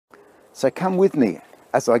So come with me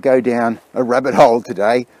as I go down a rabbit hole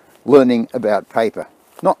today, learning about paper.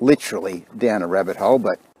 Not literally down a rabbit hole,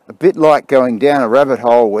 but a bit like going down a rabbit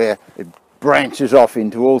hole where it branches off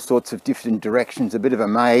into all sorts of different directions, a bit of a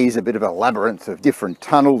maze, a bit of a labyrinth of different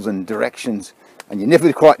tunnels and directions, and you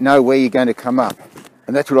never quite know where you're going to come up.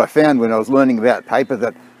 And that's what I found when I was learning about paper,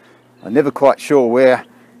 that I'm never quite sure where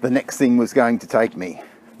the next thing was going to take me.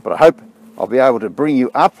 But I hope I'll be able to bring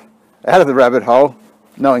you up out of the rabbit hole,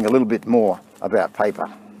 knowing a little bit more about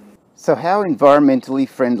paper. So how environmentally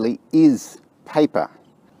friendly is paper?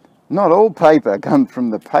 Not all paper comes from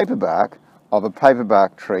the paper bark of a paper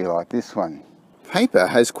bark tree like this one. Paper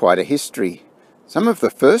has quite a history. Some of the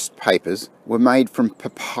first papers were made from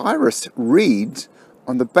papyrus reeds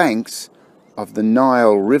on the banks of the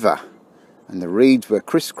Nile River, and the reeds were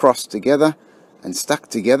crisscrossed together and stuck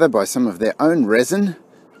together by some of their own resin,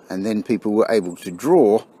 and then people were able to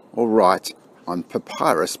draw or write on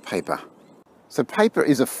papyrus paper. So paper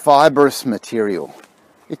is a fibrous material.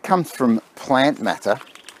 It comes from plant matter,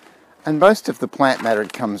 and most of the plant matter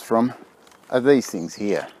it comes from are these things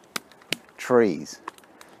here, trees.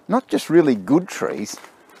 Not just really good trees.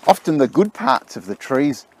 Often the good parts of the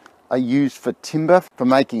trees are used for timber, for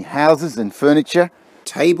making houses and furniture,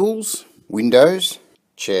 tables, windows,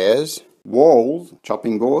 chairs, walls,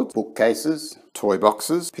 chopping boards, bookcases, toy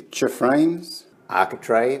boxes, picture frames,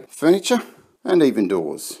 architrave, furniture, and even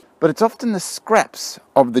doors. But it's often the scraps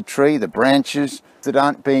of the tree, the branches that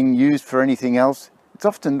aren't being used for anything else. It's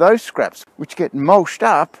often those scraps which get mulched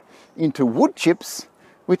up into wood chips,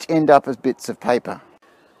 which end up as bits of paper.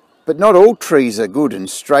 But not all trees are good and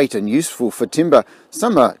straight and useful for timber.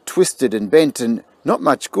 Some are twisted and bent and not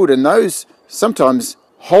much good, and those sometimes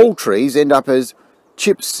whole trees end up as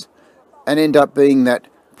chips and end up being that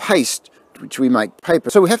paste which we make paper.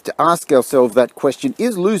 So we have to ask ourselves that question: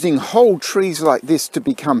 is losing whole trees like this to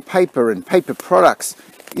become paper and paper products,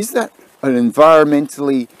 is that an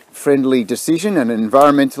environmentally friendly decision? And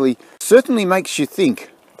environmentally certainly makes you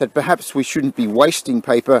think that perhaps we shouldn't be wasting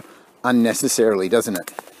paper unnecessarily, doesn't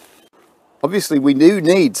it? Obviously we do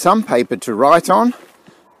need some paper to write on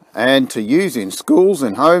and to use in schools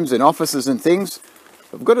and homes and offices and things.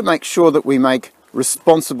 We've got to make sure that we make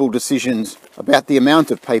responsible decisions about the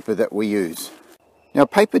amount of paper that we use. Now,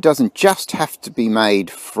 paper doesn't just have to be made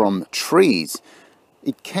from trees.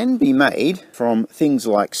 It can be made from things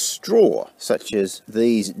like straw, such as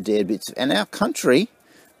these dead bits. And our country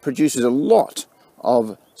produces a lot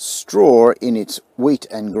of straw in its wheat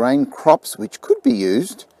and grain crops, which could be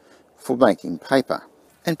used for making paper.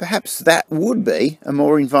 And perhaps that would be a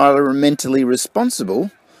more environmentally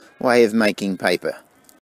responsible way of making paper.